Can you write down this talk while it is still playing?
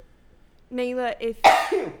Nailah, if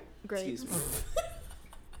great. Excuse me.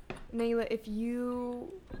 Nailah, if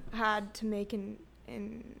you had to make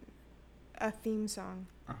a theme song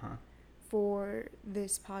for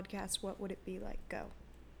this podcast, what would it be like? Go.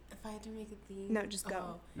 If I had to make a theme? No, just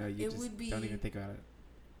go. No, you just would be don't even think about it.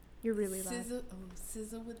 You're really loud.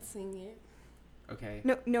 SZA would sing it. Okay.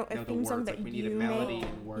 No, a theme song that we you need a melody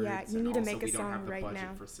and words. Yeah, you need to make a song song right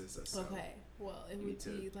now. For SZA, so okay. Well, it would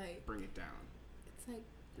be like bring it down. It's like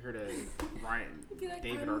you heard of Ryan, like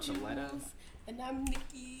David I'm Archuleta, Jules, and I'm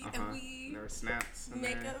Niki, and we there were snaps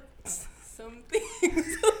make up some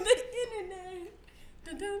things on the internet.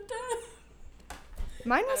 Dun, dun, dun.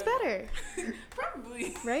 Mine was better.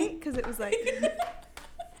 Probably. Right? Because it was like.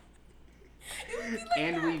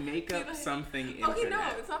 And we make up something internet. Okay, no,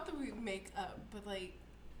 it's not that we make up, but like,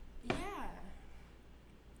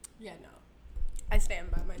 yeah, no. I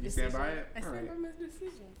stand by my decision. You stand by it? I stand by my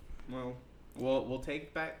decision. Well, we'll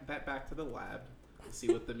take that back to the lab. We'll see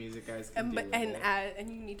what the music guys can do. And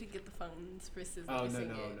you need to get the phones for SZA to sing it.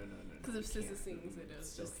 No. Because if SZA sings it,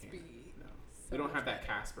 it'll just be. No, we don't have that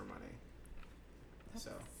Casper money.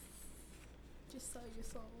 So. Just sell your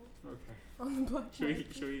soul. Okay. On the block. Should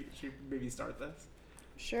we maybe start this?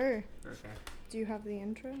 Sure. Okay. Do you have the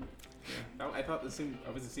intro? Yeah. I was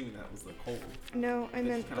assuming that was the cold. No, I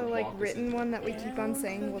meant the written one that we keep on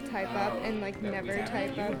saying we'll type up and never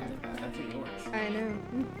type up. That's yours. I know.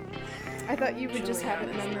 I thought you would just have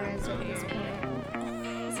it memorized at this point.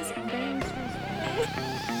 This is very stressful.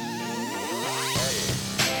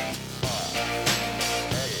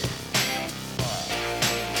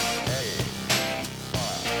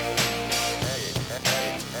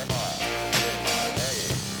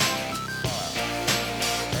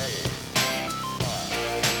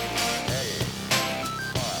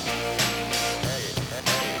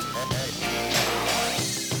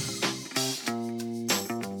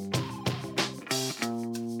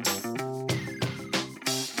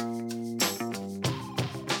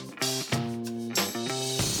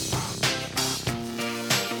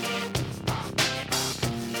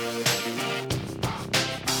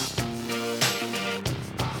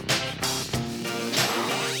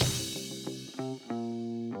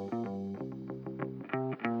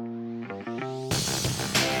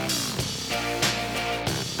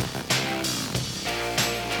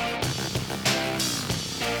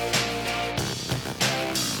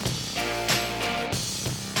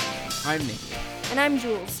 I'm Niki. And I'm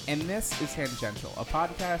Jules. And this is Tangential, a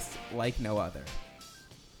podcast like no other.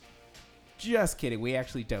 Just kidding. We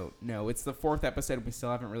actually don't. No, it's the 4th episode and we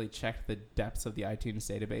still haven't really checked the depths of the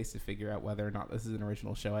iTunes database to figure out whether or not this is an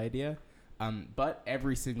original show idea. But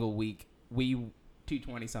every single week, we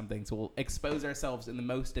 220-somethings will expose ourselves in the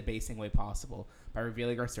most debasing way possible by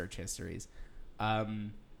revealing our search histories.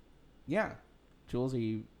 Yeah. Jules, are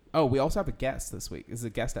you... Oh, we also have a guest this week. This is a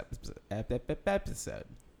guest episode.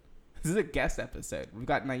 This is a guest episode. We've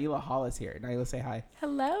got Nailah Hollis here. Nailah, say hi.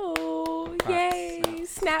 Hello. Claps, Yay.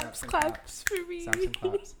 snaps, Claps for me. Snaps and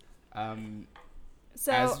claps.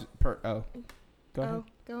 Go ahead.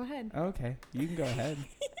 Go ahead. Oh, okay. You can go ahead.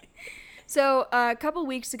 So a couple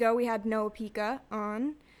weeks ago, we had Noah Pika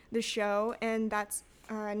on the show, and that's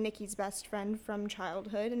Niki's best friend from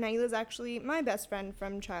childhood. And Nailah's actually my best friend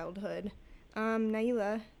from childhood.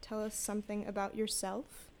 Nailah, tell us something about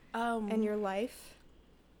yourself and your life.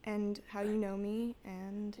 And how you know me,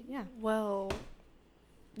 and yeah. Well,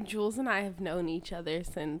 Jules and I have known each other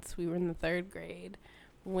since we were in the 3rd grade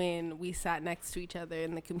when we sat next to each other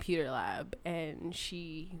in the computer lab and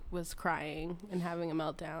she was crying and having a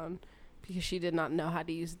meltdown because she did not know how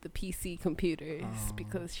to use the PC computers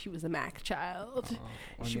because she was a Mac child.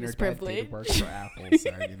 Well, she was her dad privileged. did work for Apple, so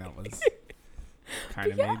that was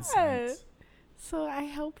kind of made sense. So I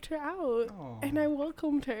helped her out and I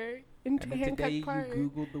welcomed her into Hancock today Park. You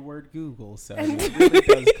Googled the word Google, so it really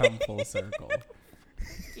does come full circle.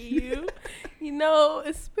 You know,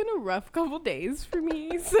 it's been a rough couple days for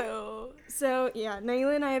me, so yeah,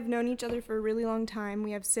 Nailah and I have known each other for a really long time. We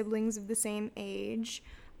have siblings of the same age.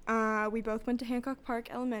 We both went to Hancock Park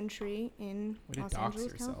Elementary in Los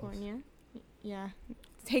Angeles, California. Yeah,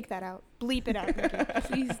 take that out. Bleep it out.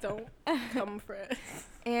 Please don't come for us.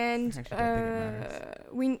 And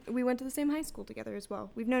we went to the same high school together as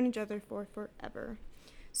well. We've known each other for forever.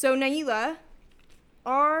 So Nailah,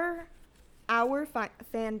 our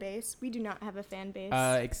fan base, we do not have a fan base.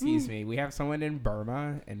 Excuse me. We have someone in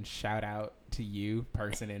Burma, and shout out to you,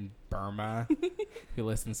 person in Burma, who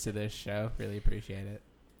listens to this show. Really appreciate it.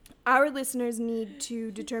 Our listeners need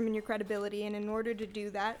to determine your credibility, and in order to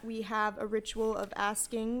do that, we have a ritual of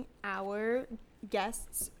asking our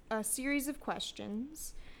guests a series of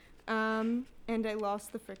questions. And I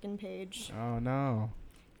lost the frickin' page. Oh no.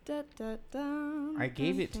 Da, da, da, I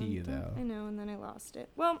gave it to you, though. I know, and then I lost it.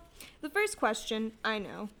 Well, the first question, I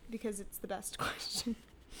know, because it's the best question,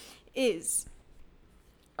 is,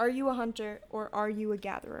 are you a hunter or are you a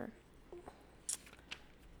gatherer?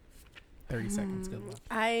 30 seconds, good luck.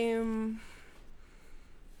 I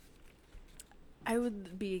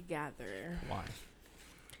would be a gatherer. Why?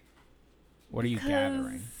 What are you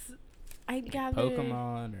gathering? I gather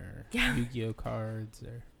Pokemon or Yu-Gi-Oh cards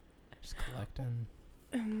or just collecting?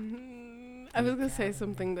 I was gonna say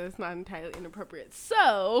something that's not entirely inappropriate.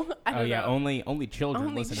 So I don't know. only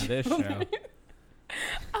children listen to this show.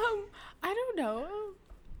 I don't know.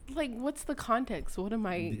 Like, what's the context? What am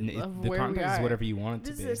I? Of The where context we are? is whatever you want it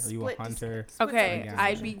to This be. is Are you a hunter? Okay, decision.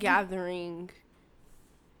 I'd be gathering.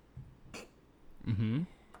 Mm-hmm.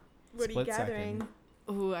 What are you gathering?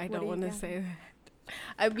 Ooh, I What don't are you want to say that.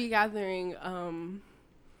 I'd be gathering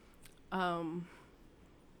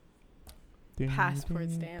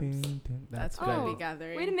passport stamps. That's what I'd be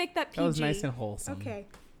gathering. Way to make that PG. That was nice and wholesome. Okay.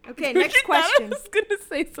 Okay, next question. I was gonna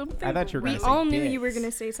say something. I thought you were We gonna say all knew dicks. you were going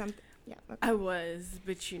to say something. Yeah. Okay. I was,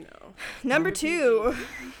 but you know. Number 2.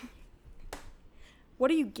 What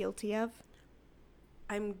are you guilty of?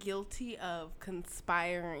 I'm guilty of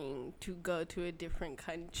conspiring to go to a different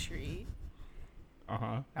country.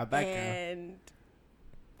 Uh-huh. How'd that go? And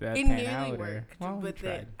That it pan nearly out, or- worked, well, we but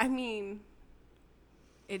tried.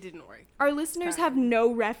 it didn't work. Our listeners have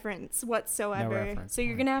no reference whatsoever. No reference So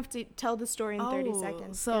you're point. going to have to tell the story in 30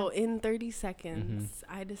 seconds. So Yeah. in 30 seconds,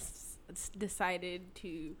 I just decided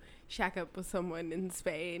to shack up with someone in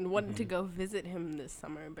Spain. Wanted to go visit him this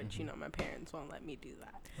summer, but you know, my parents won't let me do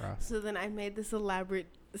that. Rough. So then I made this elaborate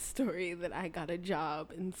story that I got a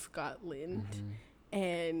job in Scotland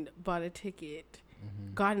and bought a ticket.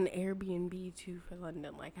 Got an Airbnb too for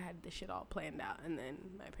London. Like, I had this shit all planned out, and then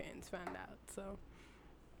my parents found out. So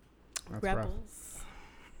That's rebels. rough.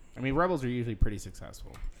 I mean, rebels are usually pretty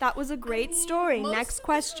successful. That was a great story. Next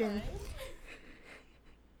question.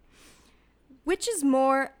 Which is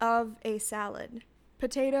more of a salad,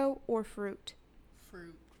 potato or fruit?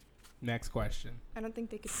 Fruit. Next question. I don't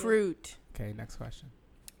think they could do it. Fruit. Okay, next question.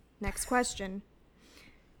 Next question.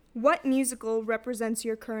 What musical represents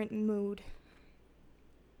your current mood?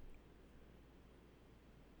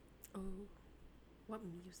 Oh, what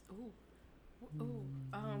music?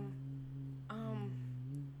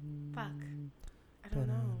 Fuck. I don't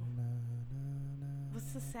know.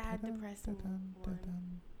 What's the sad, depressing one?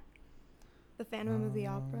 The Phantom of the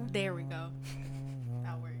Opera? There we go.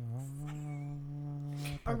 That works.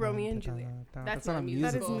 Or Romeo and Juliet. That's not a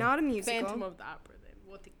musical. That is not a musical. Phantom of the Opera. Then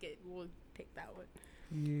we'll take that one.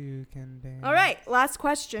 You can dance. All right, last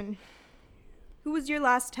question. Who was your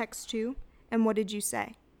last text to, and what did you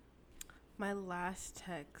say? My last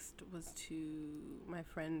text was to my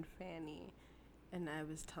friend Fanny, and I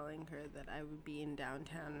was telling her that I would be in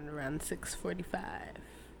downtown at around 6:45.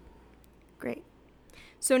 Great.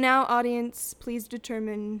 So now, audience, please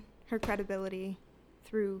determine her credibility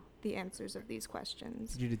through the answers of these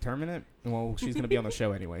questions. Did you determine it? Well, she's going to be on the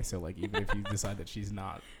show anyway, so like even if you decide that she's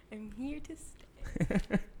not. I'm here to stay.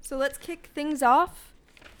 So let's kick things off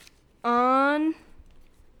on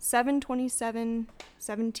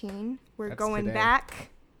 7/27/17. We're That's going today. back.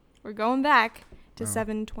 We're going back to Oh.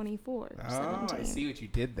 7/24. Oh, I see what you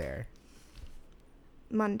did there.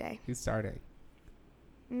 Monday. Who's starting?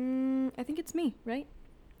 I think it's me, right?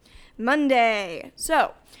 Monday.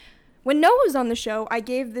 So, when Noah was on the show, I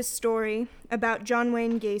gave this story about John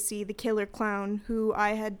Wayne Gacy, the killer clown, who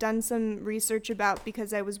I had done some research about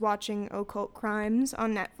because I was watching Occult Crimes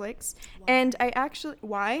on Netflix. Wow. And I actually...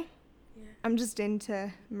 Why? Yeah. I'm just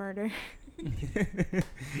into murder.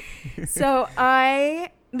 So,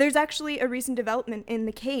 there's actually a recent development in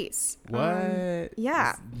the case. What?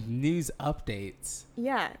 Yeah. News updates.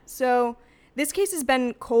 Yeah. So, this case has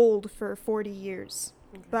been cold for 40 years.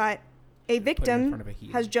 Okay. But a Put it in victim front of a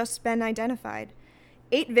heater. has just been identified.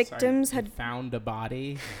 8 victims Sorry, had found a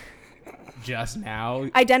body just now.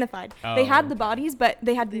 identified. They had the okay. bodies, but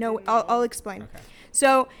they had They no... didn't know. I'll explain. Okay.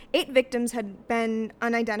 So, 8 victims had been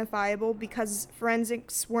unidentifiable because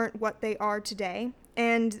forensics weren't what they are today,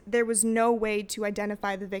 and there was no way to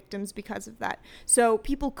identify the victims because of that. So,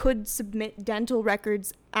 people could submit dental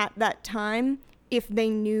records at that time if they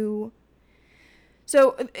knew...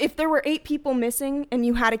 So, if there were 8 people missing and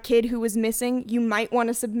you had a kid who was missing, you might want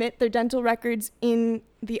to submit their dental records in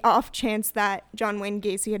the off chance that John Wayne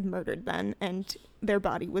Gacy had murdered them and their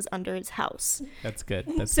body was under his house. That's good.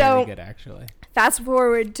 That's So- very good, actually. Fast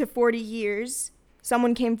forward to 40 years,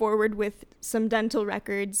 someone came forward with some dental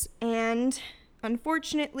records, and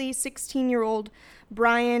Unfortunately, 16-year-old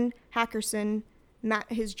Brian Hackerson,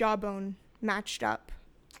 his jawbone matched up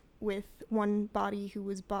with one body who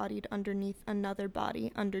was bodied underneath another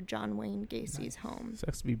body under John Wayne Gacy's home.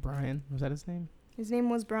 Sucks to be Brian. Was that his name? His name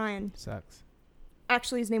was Brian. Sucks.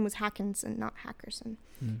 Actually, his name was Hackinson, not Hackerson.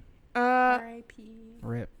 R.I.P.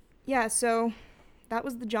 Rip. Yeah, so that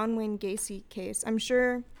was the John Wayne Gacy case. I'm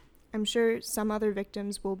sure some other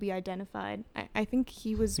victims will be identified. I think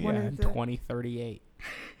he was one of the... 2038.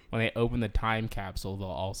 When they open the time capsule, they'll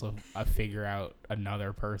also figure out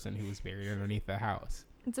another person who was buried underneath the house.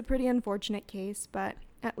 It's a pretty unfortunate case, but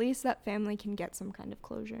at least that family can get some kind of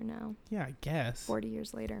closure now. Yeah, I guess. 40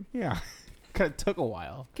 years later. Yeah. Kind of took a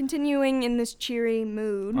while. Continuing in this cheery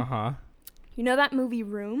mood. Uh-huh. You know that movie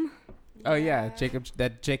Room? Oh, yeah.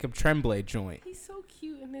 That Jacob Tremblay joint. He's so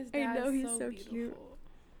cute and his dad's I know, he's so beautiful. cute.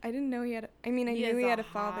 I didn't know he had... I knew he had a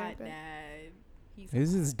father, hot but... dad.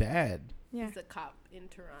 Who's his dad? Yeah. He's a cop in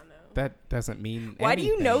Toronto. That doesn't mean Why do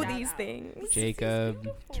you anything. know Shout these out. things? Jacob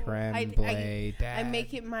Tremblay, dad. I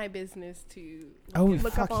make it my business to look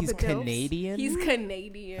up fuck, all he's the dilfs. Canadian? He's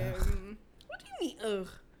Canadian. What do you mean? Ugh.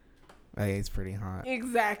 Hey, he's pretty hot.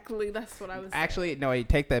 Exactly. That's what I was Actually, no, I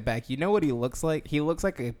take that back. You know what he looks like? He looks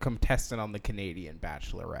like a contestant on the Canadian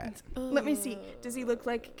Bachelorette. saying. Let me see. Does he look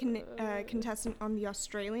like a contestant on the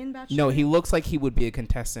Australian Bachelor? No, he looks like he would be a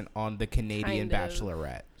contestant on the Canadian Kind of.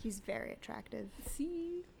 Bachelorette. He's very attractive.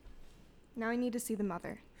 See? Now I need to see the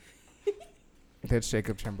mother. That's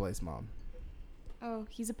Jacob Tremblay's mom. Oh,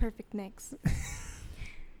 he's a perfect mix.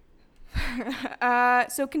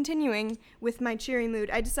 So continuing with my cheery mood,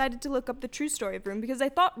 I decided to look up the true story of Room because I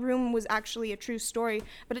thought Room was actually a true story,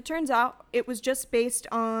 but it turns out it was just based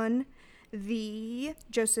on the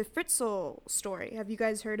Joseph Fritzl story. Have you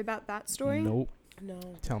guys heard about that story? Nope. No.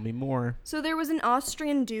 Tell me more. So there was an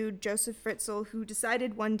Austrian dude, Joseph Fritzl, who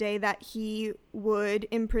decided one day that he would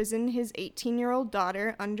imprison his 18-year-old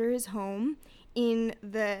daughter under his home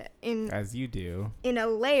As you do. in a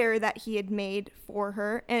lair that he had made for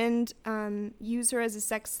her and use her as a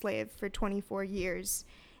sex slave for 24 years.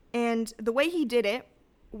 And the way he did it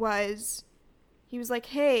was he was like,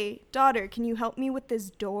 "Hey, daughter, can you help me with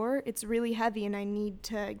this door? It's really heavy and I need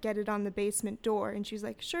to get it on the basement door." And she's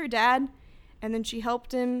like, "Sure, Dad." And then she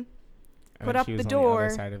helped him put up the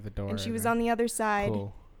door, and she was on the other side.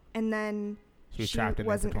 Cool. And then She was she trapped in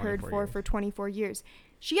there for wasn't heard 24 for years. 24 years.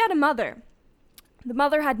 She had a mother. The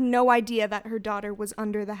mother had no idea that her daughter was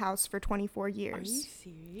under the house for 24 Are you years.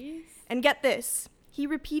 serious? And get this,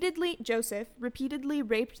 Joseph repeatedly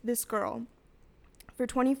raped this girl. For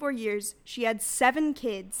 24 years, she had 7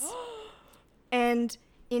 kids. And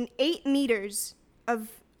in 8 meters of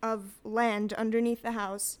land underneath the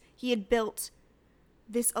house, he had built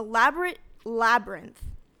this elaborate labyrinth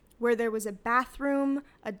where there was a bathroom,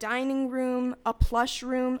 a dining room, a plush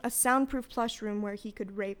room, a soundproof plush room where he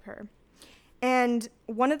could rape her. And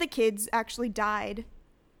one of the kids actually died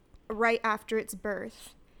right after its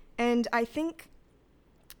birth. And I think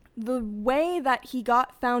the way that he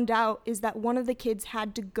got found out is that one of the kids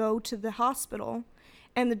had to go to the hospital,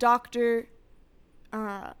 and the doctor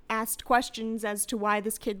asked questions as to why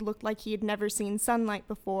this kid looked like he had never seen sunlight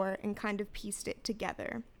before and kind of pieced it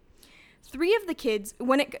together. 3 of the kids,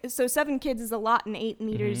 so 7 kids is a lot in 8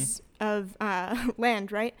 meters of land,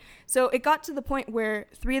 right? So it got to the point where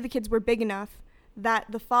 3 of the kids were big enough that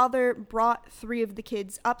the father brought 3 of the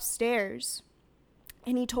kids upstairs,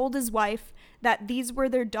 and he told his wife that these were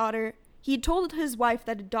their daughter. He told his wife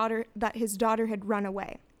that his daughter had run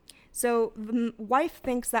away. So the wife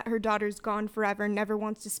thinks that her daughter's gone forever and never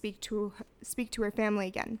wants to speak to her family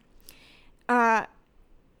again.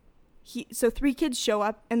 So 3 kids show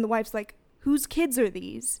up, and the wife's like, "Whose kids are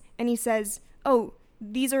these?" And he says, "Oh,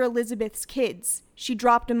 these are Elizabeth's kids. She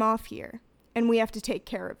dropped them off here, and we have to take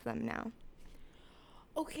care of them now."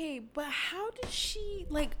 Okay, but how did she,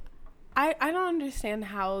 like, I don't understand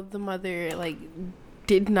how the mother, like,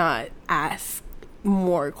 did not ask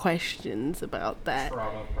more questions about that.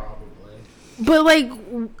 Trauma, probably. But, like,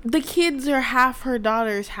 the kids are half her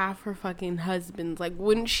daughters, half her fucking husband's. Like,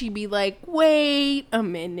 wouldn't she be like, wait a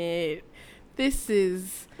minute, this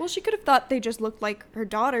is... Well, she could have thought they just looked like her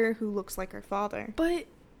daughter, who looks like her father. But...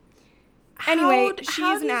 Anyway, she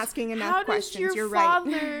isn't asking enough questions. You're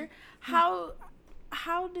right.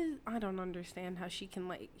 How does... I don't understand how she can,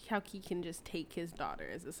 like... How he can just take his daughter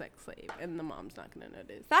as a sex slave and the mom's not going to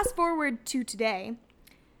notice. Fast forward to today.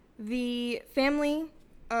 The family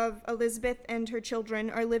of Elizabeth and her children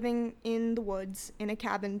are living in the woods in a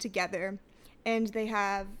cabin together, and they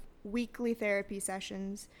have weekly therapy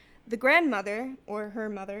sessions. The grandmother, or her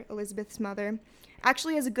mother, Elizabeth's mother,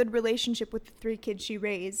 actually has a good relationship with the 3 kids she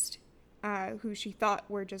raised, who she thought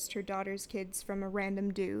were just her daughter's kids from a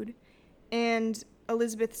random dude. And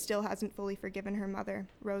Elizabeth still hasn't fully forgiven her mother,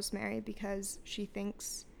 Rosemary, because she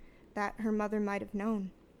thinks that her mother might have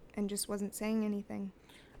known and just wasn't saying anything.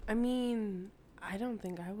 I mean, I don't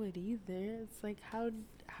think I would either. It's like, how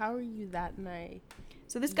are you that naive?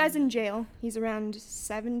 So this guy's in jail. He's around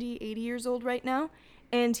 70, 80 years old right now,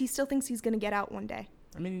 and he still thinks he's going to get out one day.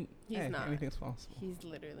 I mean, He's not. anything's possible. He's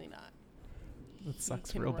literally not. That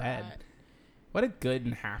sucks He can real bad. rot. What a good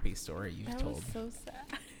and happy story you've That told. was so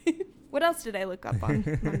sad. What else did I look up on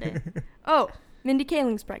Monday? Oh, Mindy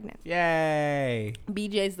Kaling's pregnant. Yay!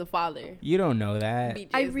 BJ's the father. You don't know that. BJ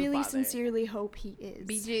I is the really father. sincerely hope he is.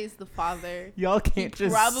 BJ is the father. Y'all can't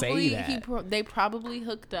just say that. They probably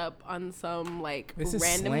hooked up on some like This is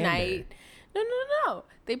random slander. night. No.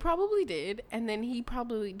 They probably did, and then he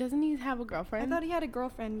probably doesn't he have a I girlfriend? thought he had a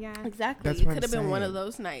girlfriend, yeah. Exactly. That's it what could have I'm been one saying. of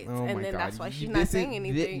those nights, Oh and my then God. that's why she's This not is- saying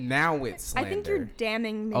anything. Now it's slander. I think you're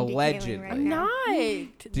damning Mindy Allegedly. Kaling right I'm now. not.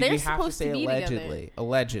 Did They're you have to supposed say to be allegedly? together.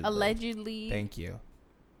 Allegedly. Allegedly. Thank you.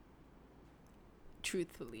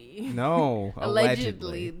 Truthfully. No.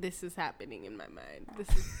 Allegedly, this is happening in my mind. This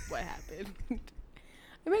is what happened.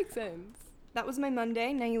 It makes sense. That was my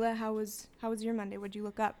Monday. Nailah, how was your Monday? What'd you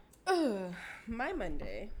look up? My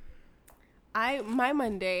Monday. My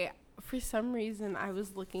Monday, for some reason, I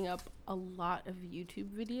was looking up a lot of YouTube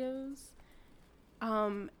videos.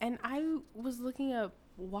 And I was looking up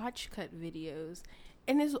watch cut videos.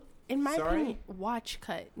 And is in my opinion, watch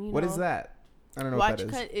cut. What is that? I don't know watch what that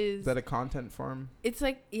is. cut is that a content form? it's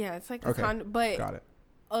like it's like Okay, a but Got it.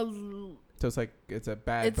 a So it's like it's a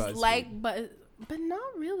bad it's BuzzFeed. like but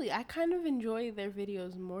not really. I kind of enjoy their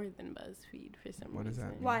videos more than BuzzFeed for some What does reason.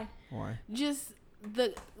 that mean? Why? Why? Just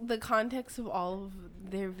the context of all of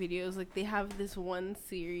their videos. Like they have this one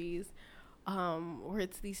series where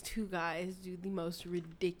it's these two guys do the most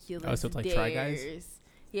ridiculous Oh, so it's like dares. Try Guys?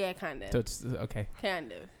 Yeah, kind of. So it's okay.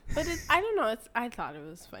 Kind of. But I don't know. I thought it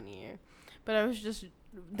was funnier. But I was just,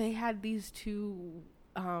 they had these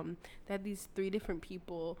these three different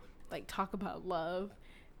people like talk about love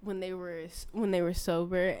when they were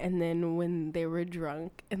sober and then when they were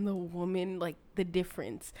drunk. And the woman, like the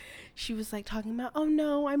difference, she was like talking about, oh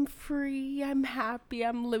no, I'm free, I'm happy,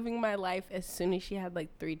 I'm living my life. As soon as she had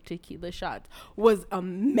like 3 tequila shots, was a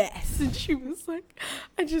mess. And she was like,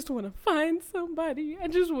 I just want to find somebody, I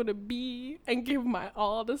just want to be and give my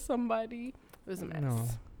all to somebody. It was a mess. No.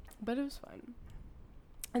 But it was fun.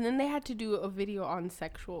 And then they had to do a video on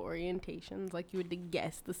sexual orientations, like you had to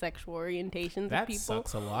guess the sexual orientations That of people.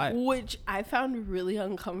 sucks a lot. Which I found really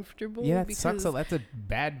uncomfortable. Yeah, that because sucks. That's a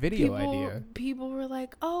bad video idea. People were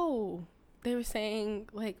like, oh, they were saying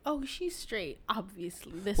like, oh, she's straight.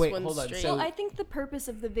 Obviously, this Wait, one's hold on. straight. So- Well, I think the purpose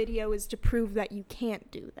of the video is to prove that you can't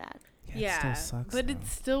do that. Yeah, it still sucks, but though. it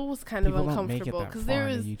still was kind People of don't make it uncomfortable that because far there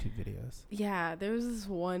in was the YouTube videos. there was this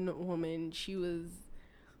one woman. She was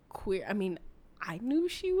queer. I mean, I knew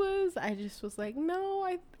she was. I just was like, no,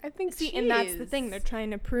 I think See, she and that's the is. thing. They're trying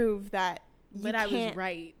to prove that you But I was can't.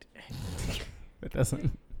 right. It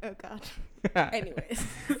doesn't. Oh, God. Anyways.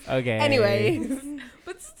 Okay. Anyways.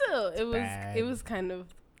 But still, it bad. was kind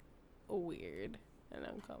of weird and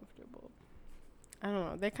uncomfortable. I don't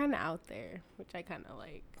know. They're kind of out there, which I kind of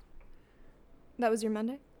like. That was your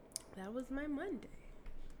Monday? That was my Monday.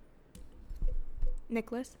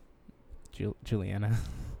 Nicholas, Julianna.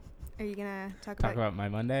 are you going to talk About my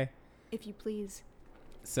Monday. If you please?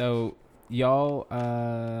 So y'all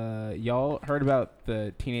heard about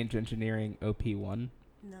the Teenage Engineering OP1?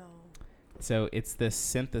 No. So it's this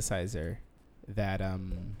synthesizer that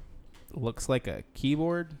looks like a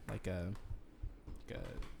keyboard, like a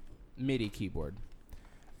MIDI keyboard.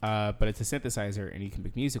 But it's a synthesizer and you can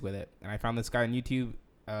make music with it. And I found this guy on YouTube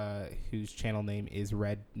whose channel name is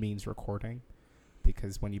Red Means Recording,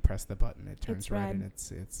 because when you press the button it turns It's red red. and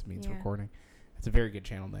it means Yeah. recording. It's a very good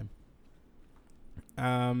channel name.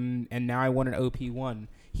 And now I want an OP1.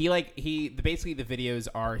 He basically the videos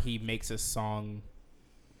are he makes a song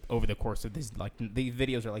over the course of this, like the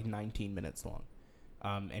videos are like 19 minutes long.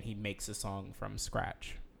 And he makes a song from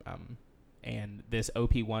scratch. And this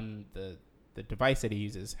OP1, the device that he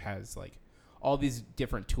uses has like all these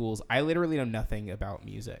different tools. I literally know nothing about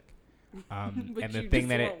music. And the thing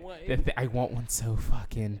that I want one so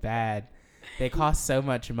fucking bad. They cost so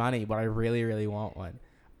much money, but I really, really want one.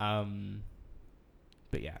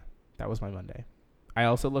 But yeah, that was my Monday. I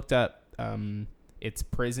also looked up, it's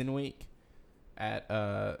Prison Week at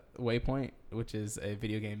Waypoint, which is a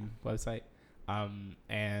video game website.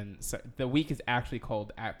 And so the week is actually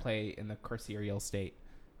called At Play in the Carceral State.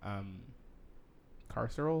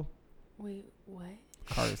 Carceral? Wait, what?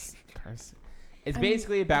 Cars. It's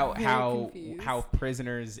basically about very how confused.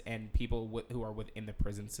 prisoners and people who are within the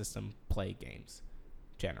prison system play games,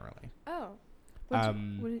 generally. Oh.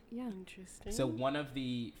 Yeah. Interesting. So one of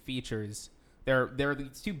the features, there are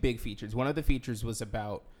these two big features. One of the features was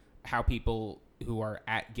about how people who are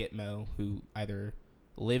at Gitmo, who either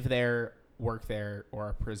live there, work there, or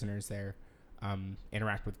are prisoners there,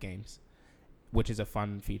 interact with games, which is a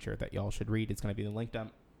fun feature that y'all should read. It's going to be in the link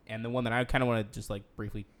dump. And the one that I kind of want to just like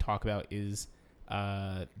briefly talk about is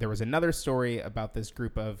there was another story about this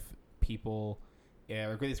group of people,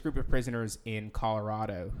 this group of prisoners in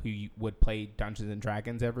Colorado who would play Dungeons and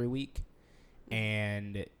Dragons every week.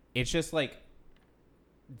 And it's just like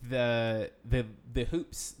the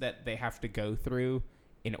hoops that they have to go through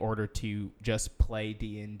in order to just play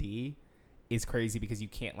D&D is crazy, because you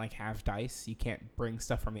can't like have dice. You can't bring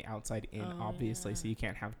stuff from the outside in, obviously. Yeah. So you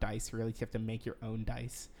can't have dice, really. You have to make your own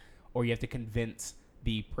dice, or you have to convince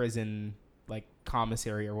the prison like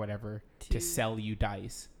commissary or whatever to sell you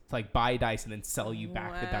dice. It's like buy dice and then sell you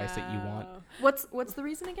back the dice that you want. What's the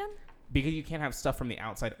reason again? Because you can't have stuff from the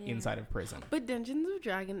outside inside of prison. But Dungeons of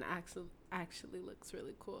Dragon actually looks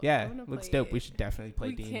really cool. Yeah, looks dope. We should definitely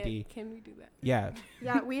play D&D. Can we do that? Yeah.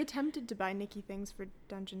 Yeah, we attempted to buy Nikki things for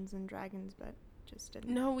Dungeons and Dragons, but just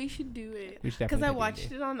didn't. No, we should do it. We should definitely. Because I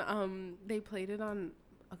watched it on they played it on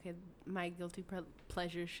my guilty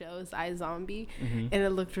pleasure show is iZombie, and it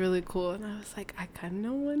looked really cool, and I was like, I kind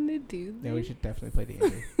of want to do this. Yeah, we should definitely play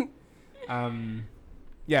D&D.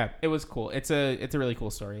 Yeah, it was cool. It's a really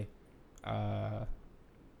cool story. Kind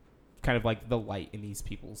of like the light in these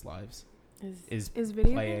people's lives is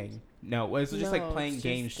video playing games? No, it's just like playing it's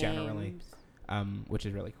games just generally, which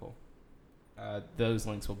is really cool. Those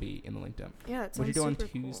links will be in the link dump. Yeah, it's what you do on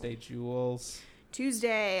Tuesday, cool. Jules?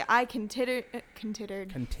 Tuesday, I considered.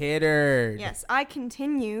 Yes, I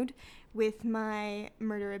continued with my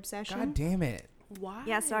murder obsession. God damn it! Why?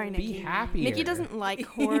 Yeah, sorry, Nikki. Be happy. Nikki doesn't like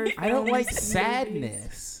horror. I don't like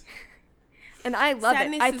sadness. And I love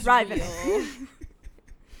sadness it. I thrive in it.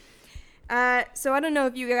 So I don't know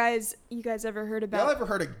if you guys ever heard about. Y'all ever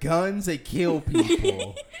heard of guns? They kill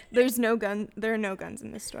people. There's no gun. There are no guns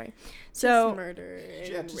in this story. So just murder and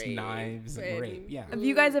just rape knives and rape. Yeah. Have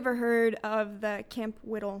you guys ever heard of the Camp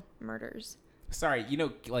Whittle murders? Sorry,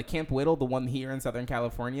 like Camp Whittle, the one here in Southern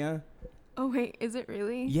California. Oh wait, is it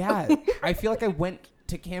really? Yeah, I feel like I went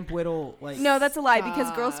to Camp Whittle. Like, no, that's a lie, because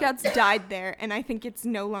Girl Scouts died there, and I think it's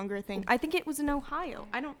no longer a thing. I think it was in Ohio.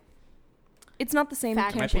 It's not the same.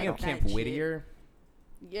 Fact Am I thinking of Camp Whittier?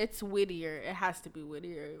 It's Whittier. It has to be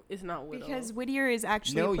Whittier. It's not Whittle. Because Whittier is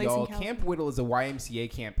actually no, a place y'all. in California. Camp Whittle is a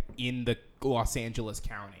YMCA camp in the Los Angeles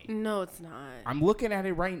County. No, it's not. I'm looking at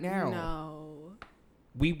it right now. No.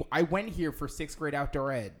 I went here for 6th grade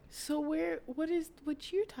outdoor ed. So what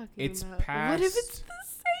you're talking it's about? Past, what if it's the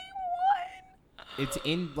same one? It's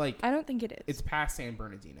in like. I don't think it is. It's past San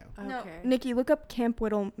Bernardino. Okay. No, Nikki, look up Camp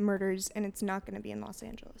Whittle murders, and it's not going to be in Los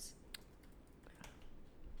Angeles.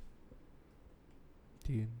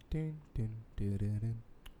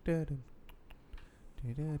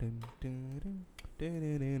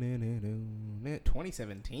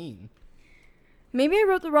 2017. Maybe I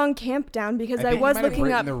wrote the wrong camp down, because I was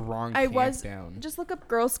looking up. The wrong I camp was down. Just look up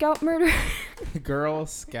Girl Scout murder. Girl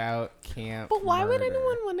Scout camp. But why would murder.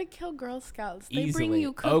 anyone want to kill Girl Scouts? They Easily. bring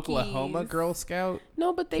you cookies. Oklahoma Girl Scout.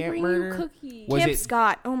 No, but they camp bring murder? you cookies. Camp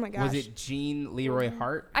Scott. Oh my gosh. Was it Jean Leroy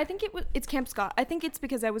Hart? I think it's Camp Scott. I think it's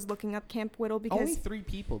because I was looking up Camp Whittle because Only 3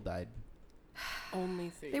 people died. Only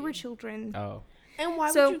 3. they were children. Oh. And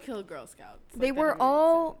why So, would you kill Girl Scouts? They Like, that were doesn't make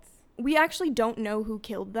all. sense. We actually don't know who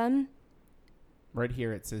killed them. Right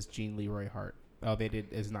here it says Jean Leroy Hart. Oh, they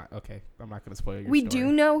did. Is not okay. I'm not going to spoil your We story.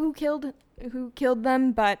 do know who killed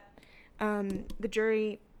them, but the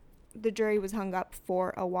jury was hung up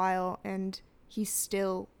for a while, and he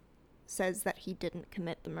still says that he didn't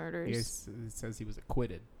commit the murders. It says he was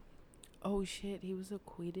acquitted. Oh shit, he was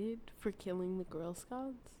acquitted for killing the Girl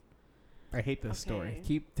Scouts? I hate this story. Okay.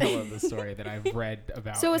 Keep telling the story that I've read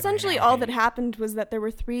about. So essentially all that happened was that there were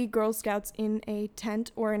 3 Girl Scouts in a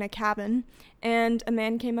tent or in a cabin, and a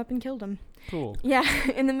man came up and killed them. Cool. Yeah,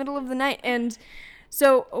 in the middle of the night. And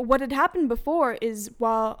so what had happened before is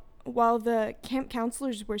while the camp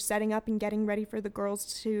counselors were setting up and getting ready for the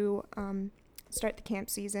girls to start the camp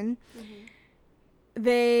season,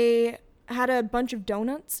 they had a bunch of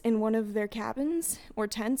donuts in one of their cabins or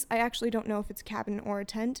tents. I actually don't know if it's a cabin or a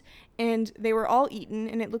tent. And they were all eaten,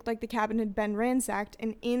 and it looked like the cabin had been ransacked.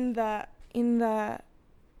 And in the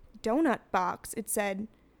donut box, it said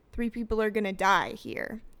 3 people are going to die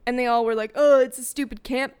here. And they all were like, oh, it's a stupid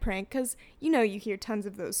camp prank. Because, you hear tons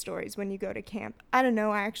of those stories when you go to camp. I don't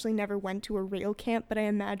know. I actually never went to a real camp, but I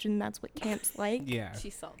imagine that's what camp's like. Yeah.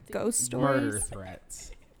 She's salty. Ghost stories. Murder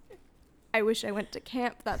threats. I wish I went to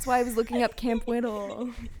camp. That's why I was looking up Camp Whittle.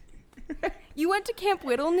 You went to Camp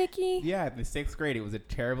Whittle, Nikki? Yeah, in the 6th grade. It was a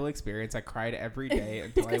terrible experience. I cried every day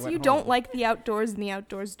until I went home. Because you don't like the outdoors and the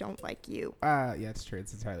outdoors don't like you. Yeah, it's true.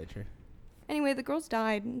 It's entirely true. Anyway, the girls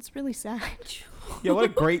died, and it's really sad. Yeah, what a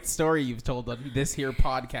great story you've told on this here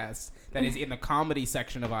podcast that is in the comedy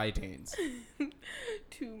section of iTunes.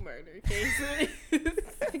 2 murder cases.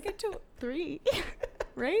 I think I told 3.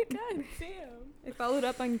 Right? God damn. I followed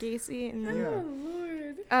up on Gacy, and then... Oh,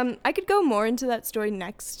 Lord. I could go more into that story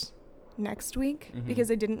next week, Mhm.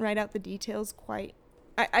 because I didn't write out the details quite.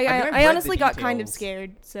 I've I read honestly the got kind of details,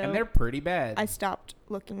 scared, so And they're pretty bad. I stopped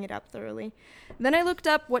looking it up thoroughly. Then I looked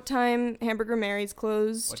up what time Hamburger Mary's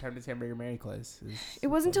closed. What time does Hamburger Mary close? It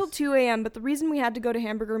wasn't until 2 a.m., but the reason we had to go to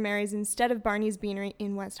Hamburger Mary's instead of Barney's Beanery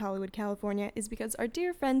in West Hollywood, California, is because our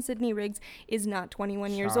dear friend Sydney Riggs is not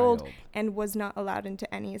 21 years old and was not allowed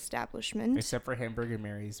into any establishment. Except for Hamburger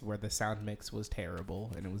Mary's, where the sound mix was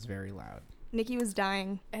terrible and it was very loud. Nikki was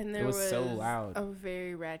dying. And there It was so loud. a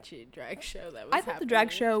very ratchet drag show that was I thought the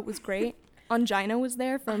drag show was great. Angina was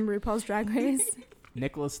there from RuPaul's Drag Race.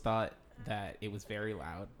 Nicholas thought that it was very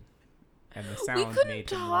loud, and the We sound couldn't made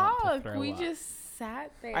him want to talk. throw We up. just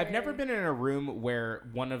sat there. I've never been in a room where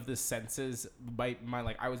one of the senses, my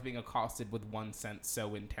I was being accosted with one sense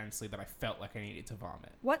so intensely that I felt like I needed to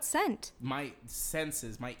vomit. What scent? My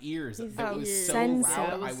senses, my ears, His it was ears. so Senses. loud,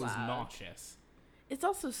 I So was loud. nauseous. It's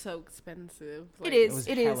also so expensive. It is. It was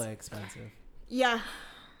It hella is. expensive. Yeah.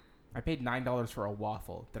 I paid $9 for a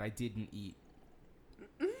waffle that I didn't eat.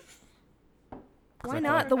 Why I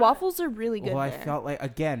not? thought- The waffles are really good Well, I there. felt like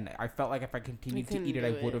if I continued to couldn't eat it,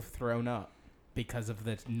 I do would it. have thrown up because of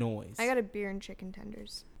the noise. I got a beer and chicken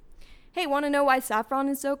tenders. Hey, want to know why saffron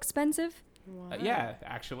is so expensive? Wow. Yeah,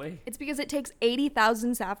 actually. It's because it takes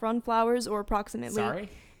 80,000 saffron flowers, or approximately Sorry?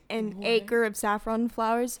 an What? acre of saffron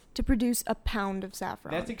flowers, to produce a pound of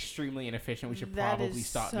saffron. That's extremely inefficient. We should That probably is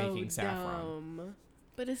stop so making saffron. dumb.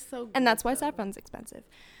 But it's so good, And that's why though. saffron's expensive.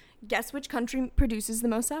 Guess which country produces the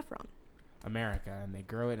most saffron? America, and they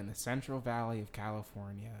grow it in the Central Valley of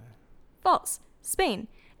California. False. Spain.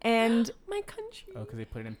 And, My country. Oh, because they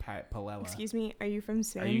put it in Palella. excuse me, are you from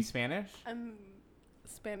Spain? Are you Spanish? I'm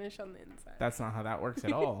Spanish on the inside. That's not how that works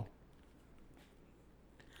at all.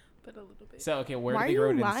 But a little bit. So, okay, where Why do they are grow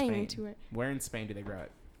you it in lying Spain? to it? Where in Spain do they grow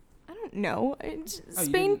it? I don't know. Oh, you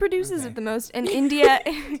Spain didn't- produces okay. it the most, and India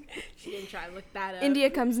She didn't try to look that up. India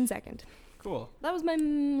comes in second. Cool. That was my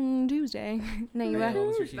Tuesday. Nailah, Nailah. what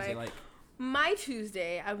was your Tuesday like? My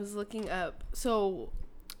Tuesday, I was looking up. So,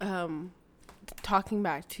 talking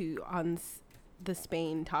back to the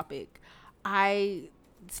Spain topic, I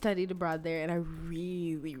studied abroad there, and I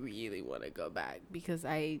really, really want to go back because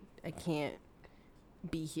I can't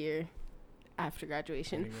be here after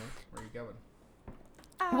graduation. Where are you going?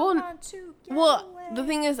 Well, the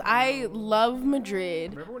thing is, I love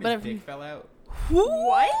Madrid, Remember when but his dick fell out?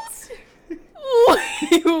 What?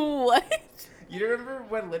 What? You remember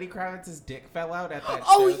when Lenny Kravitz's dick fell out at that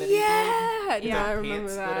Oh show that he did? yeah, His yeah, I pants remember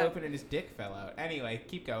split that. open and his dick fell out. Anyway,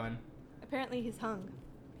 keep going. Apparently he's hung.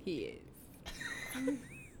 He is.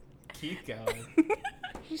 Keep going.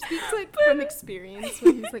 He speaks like from experience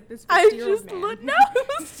when he's like this I 50-year-old just man. looked. No, it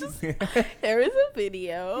was just there was a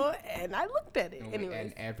video, and I looked at it. Anyways,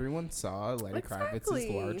 And everyone saw Lenny Kravitz's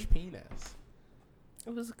Exactly. large penis.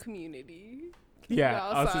 it was a community. Yeah, We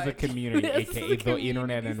all us saw as a it. community, Us as a aka the community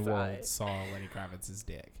internet and saw world, it. saw Lenny Kravitz's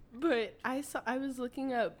dick. But I was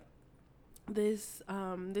looking up this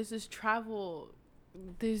there's this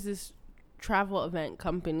travel event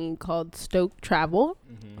company called Stoke Travel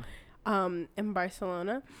in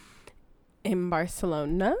Barcelona.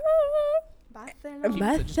 Barcelona.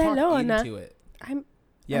 Just talk Barcelona. into it. I'm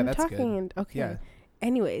That's talking good. okay. Yeah.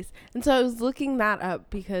 Anyways, and so I was looking that up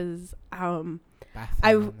because Barcelona.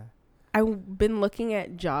 I've been looking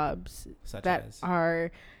at jobs Such that as.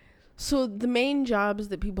 are so the main jobs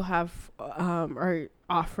that people have are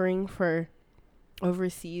offering for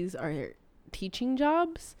overseas are teaching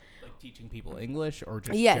jobs. Like teaching people English or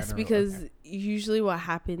just Yes, general? because Okay. usually what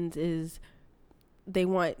happens is they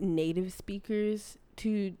want native speakers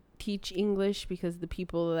to teach English because the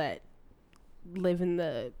people that live in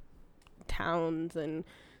the towns and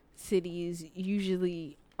cities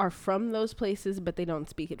usually are from those places, but they don't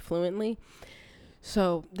speak it fluently.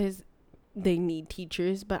 So they need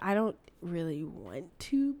teachers, but I don't really want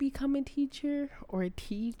to become a teacher or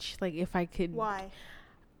teach. Like if I could, Why?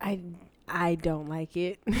 I I don't like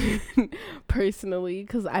it personally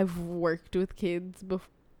because I've worked with kids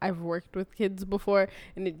before.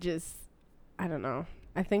 And it just, I don't know.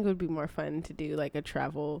 I think it would be more fun to do like a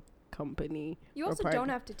travel company. You also don't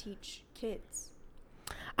have to teach kids.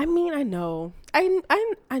 I mean, I know.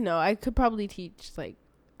 I know. I could probably teach like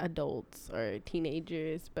adults or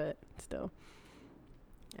teenagers, but still,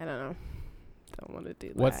 I don't know. Don't want to do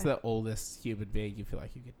that. What's the oldest human being you feel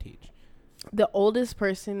like you could teach? The oldest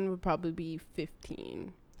person would probably be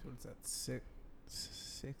 15. What's that?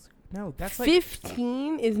 Six? No, that's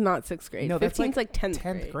 15 is not 6th grade. No, that's 15's like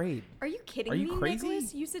 10th grade. Are you kidding Are me, you crazy?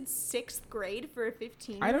 Nicholas? You said 6th grade for a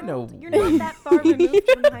 15-year-old? I don't know. You're not that far removed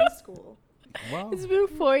from high school. Well, It's been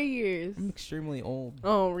 4 years. I'm extremely old.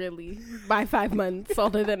 Oh, really? By 5 months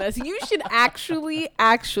older than us. You should actually,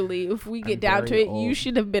 if we get I'm down to very it, you old.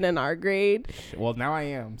 should have been in our grade. Well, now I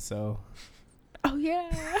am, so. Oh, yeah.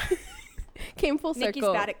 Came full circle. Nikki's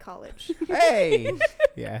bad at college. Hey!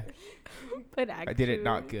 Yeah, But actually, I did it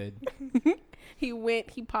not good. He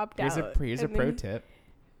popped Here's out. a and pro then- tip.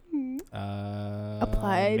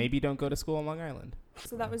 Applied. Maybe don't go to school on Long Island.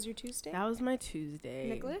 So that was your Tuesday? That was my Tuesday.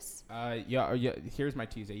 Nicholas? Yeah. Here's my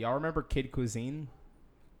Tuesday. Y'all remember Kid Cuisine?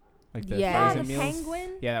 Like the Yeah. frozen the meals?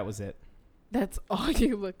 penguin? Yeah, that was it. That's all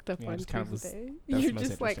you looked up Yeah, I on just kind of was- Tuesday. That's You're the most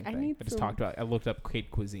just like, interesting I thing. need I just some. talked about. I looked up Kid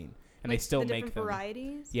Cuisine, and Like they still the make different them.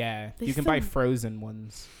 varieties? Yeah, They you can buy still- frozen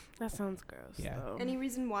ones. That sounds gross. Yeah. though. Any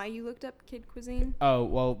reason why you looked up Kid Cuisine? Oh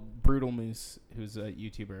well, Brutal Moose, who's a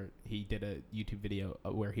YouTuber, he did a YouTube video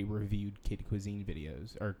where he reviewed Kid Cuisine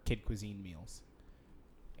videos or Kid Cuisine meals,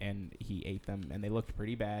 and he ate them, and they looked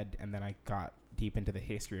pretty bad. And then I got deep into the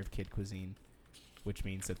history of Kid Cuisine, which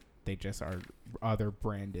means that they just are other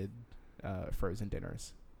branded frozen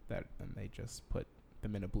dinners that then they just put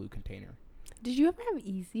them in a blue container. Did you ever have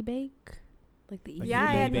Easy Bake? Like the Like Easy Yeah,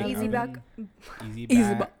 I had Bake an Easy oven. Bake,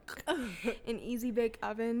 Easy back. an Easy Bake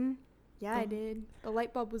oven. Yeah, I did. The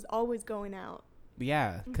light bulb was always going out.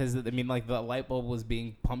 Yeah, because I mean, like the light bulb was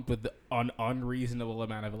being pumped with an unreasonable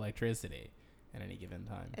amount of electricity at any given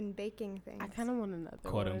time. And baking things. I kind of want another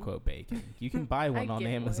 "Quote one. unquote" bacon. You can buy one on get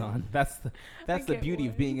Amazon. one. That's the get beauty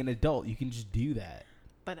of one. being an adult. You can just do that.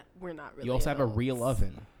 But we're not really. You also have a real adults.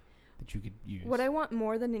 oven that you could use. What I want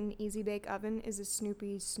more than an Easy Bake oven is a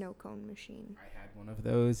Snoopy's snow cone machine. I had one of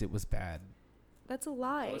those. It was bad. That's a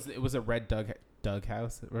lie. It was a red dog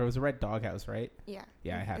house. Or it was a red dog house, right? Yeah.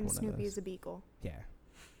 Yeah, I had and one Snoopy of those. is a beagle. Yeah.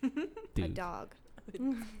 A Dude. dog.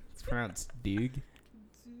 It's pronounced Doog.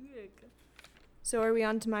 So are we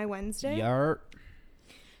on to my Wednesday? Yar.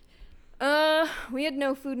 We had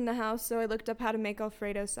no food in the house, so I looked up how to make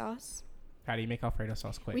Alfredo sauce. How do you make Alfredo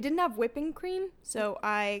sauce quick? We didn't have whipping cream, so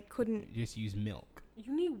I couldn't. You just use milk.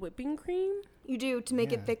 You need whipping cream. You do to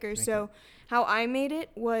make Yeah, it thicker. make So how I made it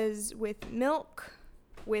was with milk,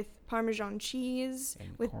 with Parmesan cheese,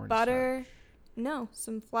 And with cornstarch. butter. No,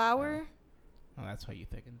 some flour Oh, that's why you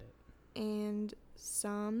thickened it. and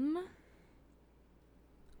some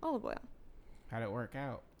olive oil. How'd it work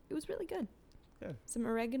out? It was really good. Good. Some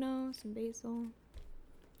oregano, some basil,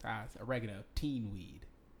 It's oregano, teen weed.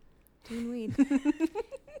 teen weed.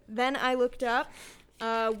 Then I looked up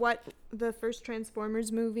what the first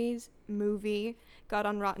Transformers movie got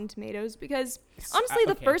on Rotten Tomatoes because honestly,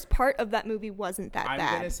 the Okay. first part of that movie wasn't that I'm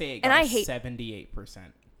bad. gonna say it And got I hate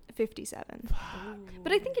 78%. 57.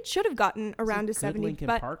 But I think it should have gotten around a There's 70. Linkin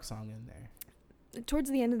But Park song in there. towards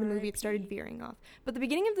the end of the movie, it started veering off. But the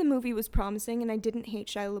beginning of the movie was promising, and I didn't hate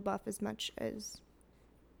Shia LaBeouf as much as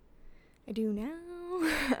I do now.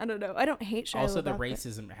 I don't know. I don't hate Shia Also, LaBeouf. the but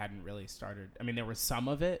racism hadn't really started. I mean, there was some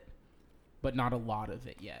of it, but not a lot of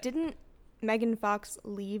it yet. Didn't Megan Fox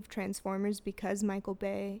leave Transformers because Michael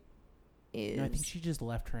Bay is... No, I think she just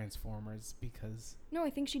left Transformers because. No, I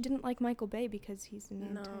think she didn't like Michael Bay because he's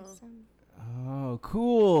an No. anti-Semite. Oh,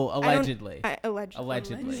 cool. Allegedly.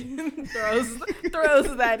 Allegedly.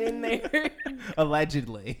 throws that in there.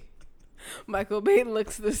 Allegedly. Michael Bay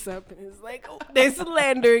looks this up and is like, oh, they're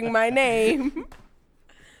slandering my name.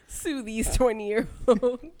 Sue these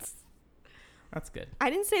 20-year-olds. That's good. I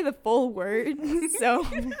didn't say the full word, so...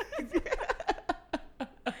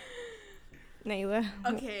 Nailah,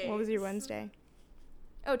 Okay, what was your Wednesday?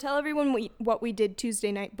 Oh, tell everyone what we did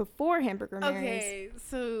Tuesday night before Hamburger Mary's. Okay,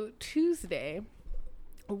 so Tuesday,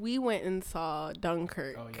 we went and saw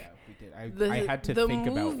Dunkirk. Oh, yeah, we did. I had to think about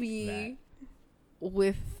that. The movie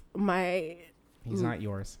with my... He's not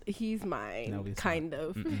yours. He's mine, No, he's kind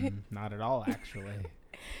of. Not at all, actually.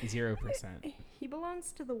 0%. He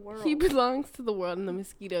belongs to the world. He belongs to the world, and the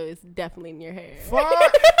mosquito is definitely in your hair.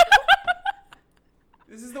 Fuck!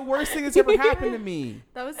 This is the worst thing that's ever happened to me.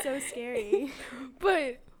 That was so scary.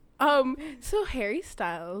 But So Harry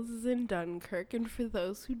Styles is in Dunkirk, and for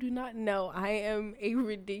those who do not know, I am a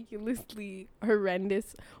ridiculously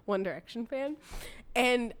horrendous One Direction fan,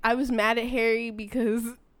 and I was mad at Harry because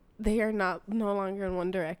they are no longer in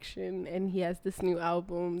One Direction, and he has this new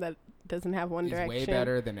album that doesn't have One Direction. It's way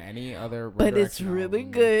better than any other One but Direction it's really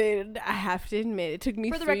album. good. I have to admit, it took me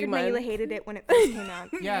 3 months. For the record, Nailah hated it when it first came out.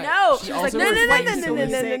 Yeah, No, she she was also like, no, refused to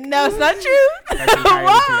listen. no, it's not true. That's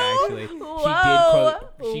entirely true, actually. Whoa.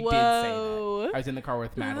 She did say that. I was in the car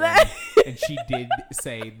with Madeline, and she did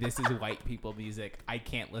say, "This is white people music. I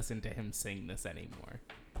can't listen to him sing this anymore."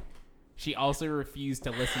 She also refused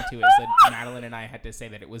to listen to it, so Madeline and I had to say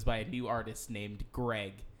that it was by a new artist named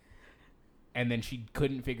Greg. And then she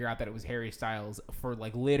couldn't figure out that it was Harry Styles for,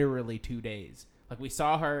 like, literally 2 days. Like, we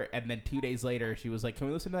saw her, and then 2 days later, she was like, "Can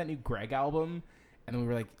we listen to that new Greg album?" And then we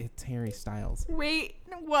were like, "It's Harry Styles." Wait,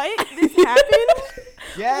 what? This happened?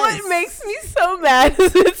 Yes. What makes me so mad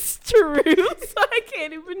is it's true, so I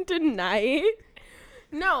can't even deny it.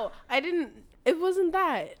 No, I didn't. It wasn't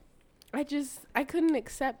that. I couldn't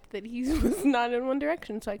accept that he was not in One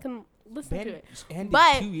Direction, so I couldn't listen to it. Ended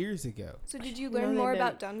But 2 years ago. So did you No, learn they more didn't.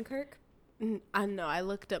 about Dunkirk? I know. I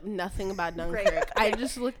looked up nothing about Great. Dunkirk. I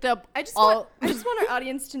just looked up I just all. want our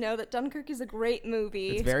audience to know that Dunkirk is a great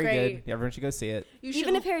movie. It's very great. good. Everyone should go see it.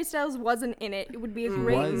 Even if Harry Styles wasn't in it, it would be a It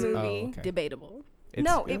great was? movie. Oh, okay. debatable.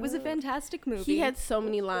 No, it was a fantastic movie. He had so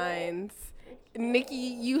many lines. Nikki,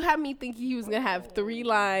 you had me thinking he was gonna have 3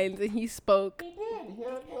 lines, and he spoke.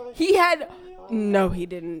 He had. No, he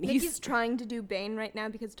didn't. Nicky's trying to do Bane right now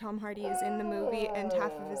because Tom Hardy is in the movie and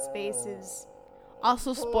half of his face is.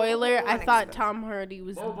 Also, spoiler, I thought Tom Hardy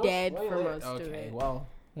was dead for most of Okay, it. well,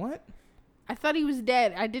 what? I thought he was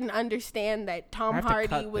dead. I didn't understand that Tom I have to Hardy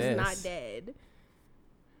cut was this. not dead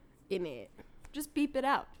in it. Just beep it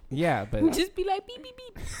out. Yeah, but Just be like, beep, beep,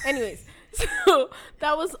 beep. Anyways, so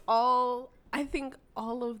that was all. I think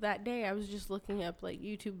all of that day, I was just looking up like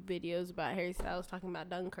YouTube videos about Harry Styles talking about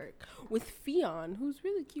Dunkirk with Fionn, who's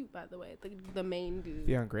really cute, by the way, the main dude.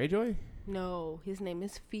 Fionn Greyjoy? No, his name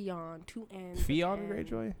is Fionn. 2 N's. Fionn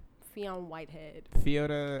Greyjoy? Fionn Whitehead.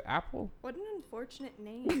 Fiona Apple? What an unfortunate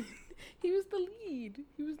name. He was the lead.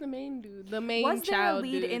 He was the main dude. The main Was there a child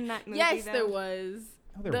lead dude. in that movie? Yes, though? there was.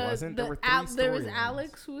 No, there wasn't. There were 3 There was storylines.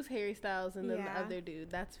 Alex, who was Harry Styles, and then the Yeah. other dude.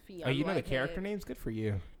 That's Fionn. Oh, you know the Whitehead. character names? Good for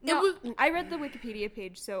you. No, I read the Wikipedia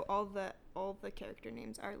page, so all the character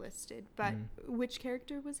names are listed. But which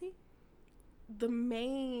character was he? The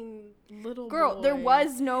main little Girl, boy. there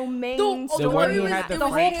was no main The story. one who in had that. the The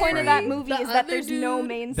whole French point of friend. that movie The is that other there's no dude-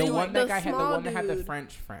 main The story. one that the guy had, the small one that had the dude.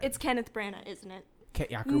 French friend. It's Kenneth Branagh, isn't it?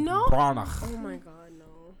 Jakob No. Branagh. Oh my god, no.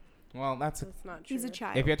 Well, that's Not true. He's a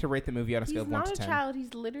child. if you had to rate the movie on a He's scale of 1 not to a 10. child.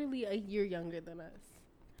 He's literally a year younger than us.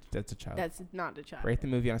 That's a child. That's not a child. Rate the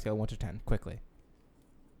movie on a scale of 1 to 10, quickly.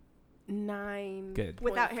 9. Good.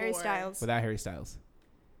 Without Harry 0.4. Styles. Without Harry Styles.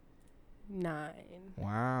 9.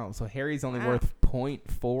 Wow. So Harry's only Wow. worth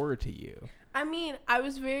 0.4 to you. I mean, I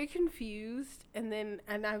was very confused, and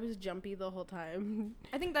I was jumpy the whole time.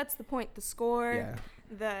 I think that's the point. The score,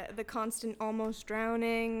 Yeah. the constant almost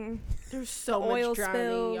drowning. There's so Oil much drowning,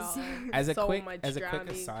 spills. y'all. As a So quick much quick drowning.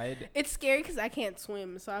 aside, It's scary because I can't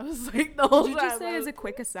swim, so I was like the whole Did you time. just say I as was- a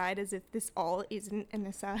quick aside, as if this all isn't an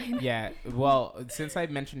aside? yeah. Well, since I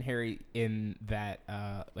mentioned Harry in that,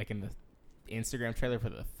 like in the Instagram trailer for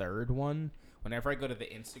the 3rd one, whenever I go to the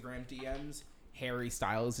Instagram DMs, Harry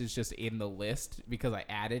Styles is just in the list because I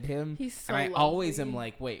added him. He's so and I always lovely. am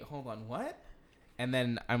like, wait, hold on, what? And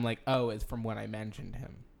then I'm like, oh, it's from when I mentioned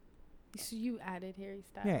him. So you added Harry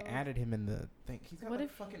Styles. Yeah, I added him in the thing. He's got What like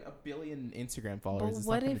if- fucking a billion Instagram followers. But It's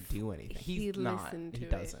what not going if to do anything. he He's not. listened He to it?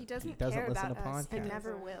 doesn't. He doesn't doesn't care listen about to us and podcasts.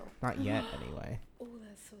 never will. Not yet, anyway. Oh,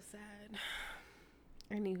 that's so sad.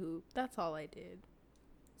 Anywho, that's all I did.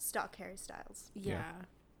 Stalk Harry Styles. Yeah.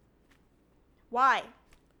 Why?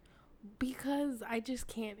 Because I just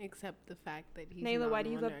can't accept the fact that he's Nailah, not why in do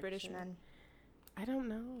you One love Direction. British men? I don't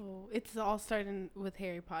know. It's all starting with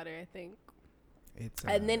Harry Potter, I think. It's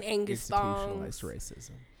And then Angus institutionalized Thongs.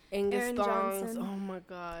 racism. Angus Aaron Thongs. Johnson. Oh my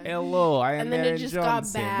god. Hello, I am And then it Aaron just got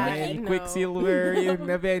Johnson. I bad. am No. Quicksilver in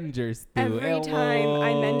Avengers 2. Every Hello. time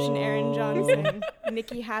I mention Aaron Johnson,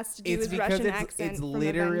 Nikki has to do It's his because Russian it's accent from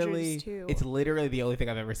literally Avengers 2. it's literally the only thing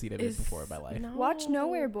I've ever seen of his Is- before in my life. No. Watch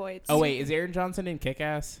Nowhere Boy. It's Oh wait, is Aaron Johnson in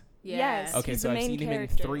Kick-Ass? Yeah. Yes. Okay, He's so the I've main seen him in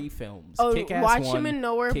character. 3 films. Oh, Kick-Ass watch 1, him in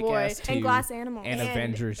Nowhere Boy. Kick-Ass 2, and Glass Animals. and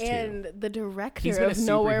Avengers 2. And the director He's been a of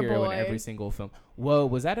Nowhere superhero Boy. in every single film. Whoa,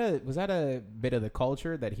 was that a bit of the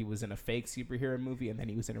culture that he was in a fake superhero movie and then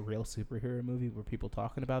he was in a real superhero movie? Were people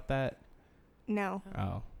talking about that? No.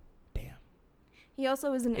 Oh, damn! He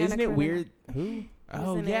also was in Isn't Anna it Karenina. weird? Who?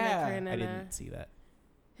 Oh in Anna yeah, I Karenina. didn't see that.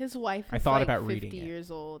 His wife is I thought like about 50 reading it. years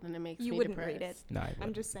old, and it makes You me wouldn't depressed. read it. No, I I'm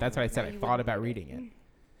wouldn't. just saying. That's what I said. no, I you thought wouldn't about read reading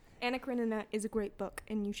it. Anna Karenina is a great book,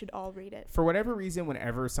 and you should all read it. For whatever reason,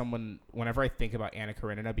 whenever I think about Anna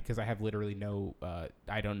Karenina, because I have literally no,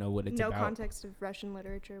 I don't know what it's No about. context of Russian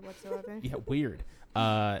literature whatsoever. Yeah, weird.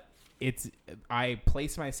 I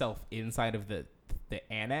place myself inside of the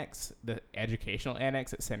annex, the educational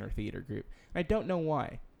annex at Center Theater Group. And I don't know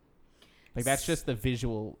why. Like, that's just the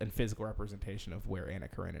visual and physical representation of where Anna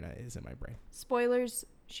Karenina is in my brain. Spoilers,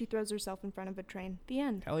 she throws herself in front of a train. The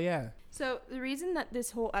end. Hell yeah. So the reason that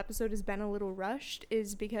this whole episode has been a little rushed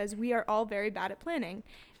is because we are all very bad at planning.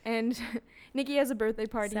 And Nikki has a birthday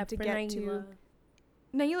party Except to for get Nailah. to.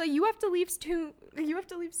 Nailah, you have to leave soon. You have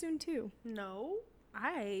to leave soon too. No,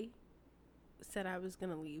 I said I was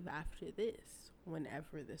gonna leave after this,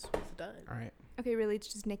 whenever this was done. All right. Okay, really, it's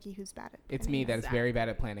just Nikki who's bad at It's me that is very bad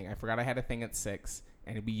at planning. I forgot I had a thing at 6,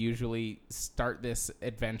 and we usually start this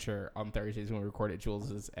adventure on Thursdays when we record at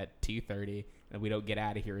Jules's at 2:30, and we don't get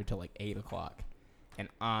out of here until like 8 o'clock. And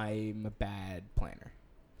I'm a bad planner,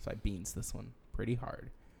 so I beans this one pretty hard.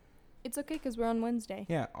 It's okay because we're on Wednesday.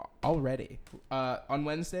 Yeah, already. On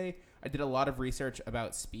Wednesday, I did a lot of research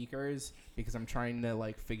about speakers because I'm trying to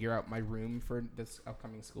like figure out my room for this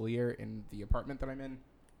upcoming school year in the apartment that I'm in.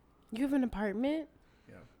 You have an apartment?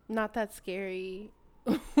 Yeah. Not that scary.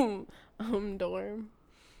 Dorm.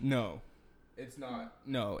 No, it's not.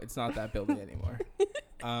 No, it's not that building anymore.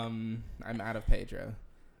 I'm out of Pedro.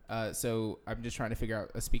 So I'm just trying to figure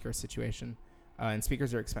out a speaker situation. And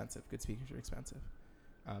speakers are expensive. Good speakers are expensive.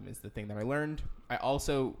 Is the thing that I learned. I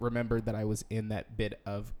also remembered that I was in that bit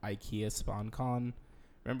of IKEA SpawnCon.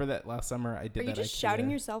 Remember that last summer I did that? Are you just IKEA? shouting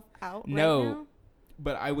yourself out No, right now?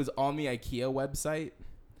 but I was on the IKEA website,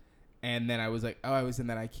 and then I was like, oh, I was in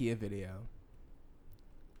that IKEA video.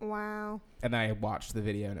 Wow. And then I watched the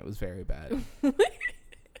video, and it was very bad.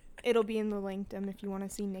 It'll be in the LinkedIn if you want to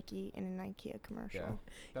see Nikki in an IKEA commercial.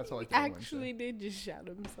 Yeah, that's all I did. Actually did just shout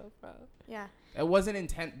himself out. Yeah. It wasn't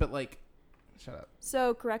intent, but like, shut up.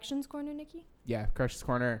 So, corrections corner, Nikki? Yeah, Crush's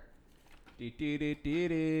Corner.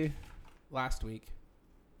 Last week,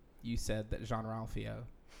 you said that Jean-Ralphio,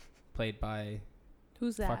 played by...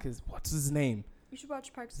 Who's that? What's his name? You should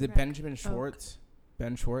watch Parks Is and it Rec. Benjamin Schwartz?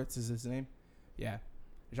 Ben Schwartz is his name? Yeah.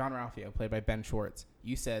 Jean-Ralphio, played by Ben Schwartz.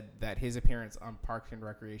 You said that his appearance on Parks and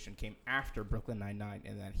Recreation came after Brooklyn Nine-Nine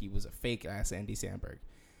and that he was a fake-ass Andy Samberg.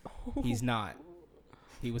 He's not.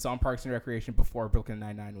 He was on Parks and Recreation before Brooklyn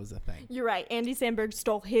Nine-Nine was a thing. You're right. Andy Samberg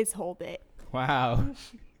stole his whole bit. Wow.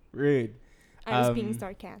 Rude. I was being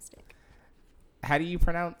sarcastic. How do you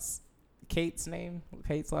pronounce Kate's name?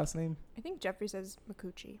 Kate's last name? I think Jeffrey says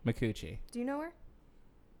Makuchi. Makuchi. Do you know her?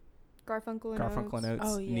 Garfunkel and Garfunkel and Oates.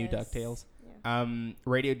 Oh, New yes. DuckTales. Yeah.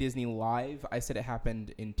 Radio Disney Live. I said it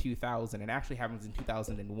happened in 2000. It actually happens in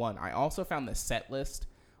 2001. I also found the set list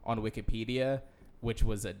on Wikipedia, which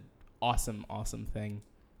was an awesome thing.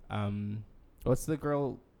 What's the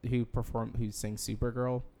girl who sings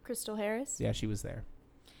Supergirl? Crystal Harris. Yeah, she was there.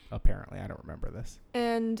 Apparently, I don't remember this.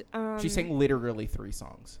 And She sang literally 3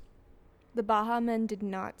 songs. the Baha Men did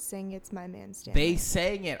not sing "It's My Man Stanley." They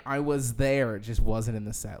sang it. I was there. It just wasn't in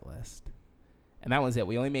the set list. And that was it.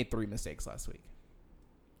 We only made 3 mistakes last week.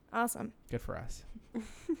 Awesome. Good for us.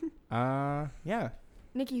 Yeah.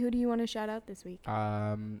 Nikki, who do you want to shout out this week?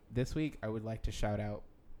 This week, I would like to shout out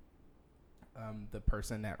the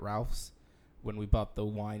person at Ralph's when we bought the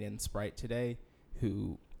wine and Sprite today,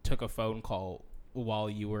 who took a phone call while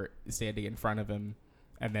you were standing in front of him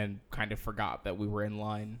and then kind of forgot that we were in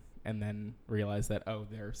line and then realized that, oh,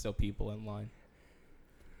 there are still people in line.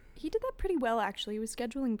 He did that pretty well, actually. He was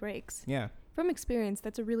scheduling breaks. Yeah. From experience,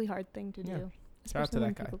 that's a really hard thing to Yeah. do. Shout out to Especially when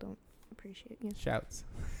that guy. people don't appreciate you. Shouts.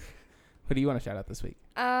 Who do you want to shout out this week?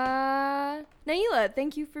 Nailah,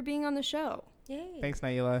 thank you for being on the show. Yay. Thanks,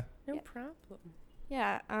 Nailah. No Yeah. problem.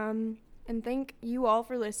 Yeah, and thank you all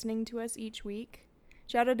for listening to us each week.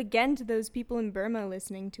 Shout out again to those people in Burma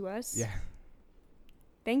listening to us. Yeah.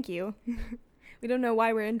 Thank you. We don't know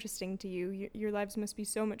why we're interesting to you. Your lives must be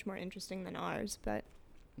so much more interesting than ours, but...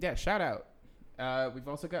 Yeah, shout out. We've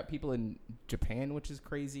also got people in Japan, which is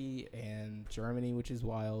crazy, and Germany, which is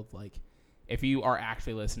wild. Like, if you are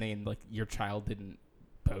actually listening and, like, your child didn't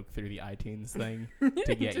poke through the iTunes thing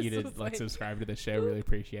to get you to, like, subscribe to the show, really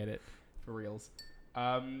appreciate it. For reals.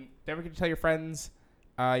 Don't forget to tell your friends,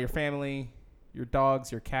 your family, your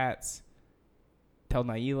dogs, your cats. Tell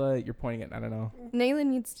Nailah. You're pointing at, I don't know. Nailah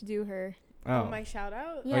needs to do her. Oh. My shout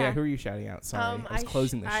out? Yeah. Oh, yeah. Who are you shouting out? Sorry. I was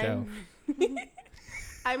closing the show.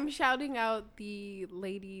 I'm shouting out the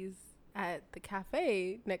ladies at the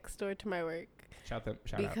cafe next door to my work. Shout out.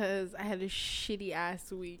 because I had a shitty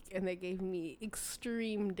ass week and they gave me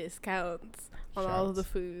extreme discounts on all of the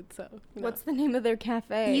food. So What's the name of their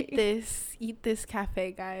cafe? Eat this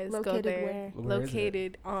cafe, guys. Located Go there. where?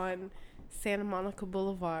 Located on Santa Monica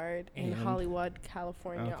Boulevard in And- Hollywood,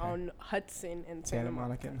 California, Okay. on Hudson and Santa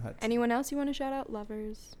Monica and Hudson. Anyone else you want to shout out?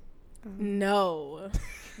 Lovers. No,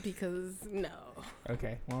 because no.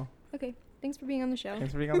 Okay, well, Okay. Thanks for being on the show.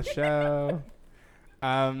 thanks for being on the show.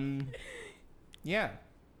 Yeah.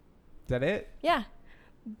 Is that it? Yeah.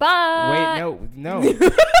 Bye. Wait, no.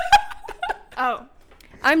 Oh.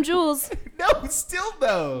 I'm Jules. No, still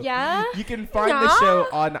though. Yeah? You can find the show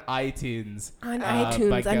on iTunes. On by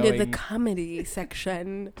iTunes under the going- comedy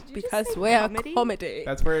section you just because say we're comedy? comedy.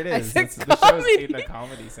 That's where it I is. said The show's in the comedy.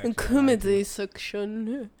 comedy section. Comedy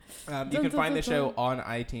section. You can find the show on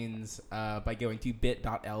iTunes by going to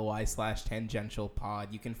bit.ly/tangential-pod.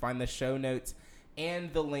 You can find the show notes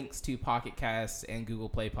and the links to Pocket Casts and Google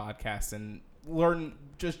Play Podcasts and learn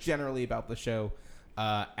just generally about the show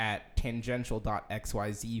at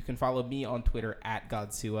tangential.xyz. You can follow me on Twitter at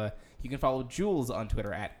Godsua. You can follow Jules on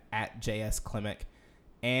Twitter at JSKlimek.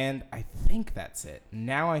 And I think that's it.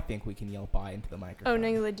 Now I think we can yell bye into the Oh, microphone.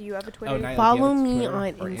 Nailah, do you have a Twitter? Nailah, Follow do you me have a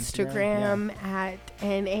on Twitter or Instagram at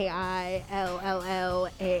NAILLLAAHHH.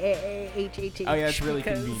 Oh yeah, it's really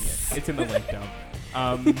convenient. It's in the link dump.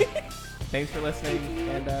 Thanks for listening,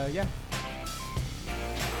 and yeah,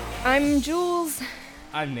 I'm Jules.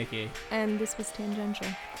 I'm Nikki. And this was Tangential.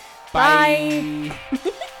 Bye.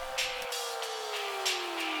 Bye.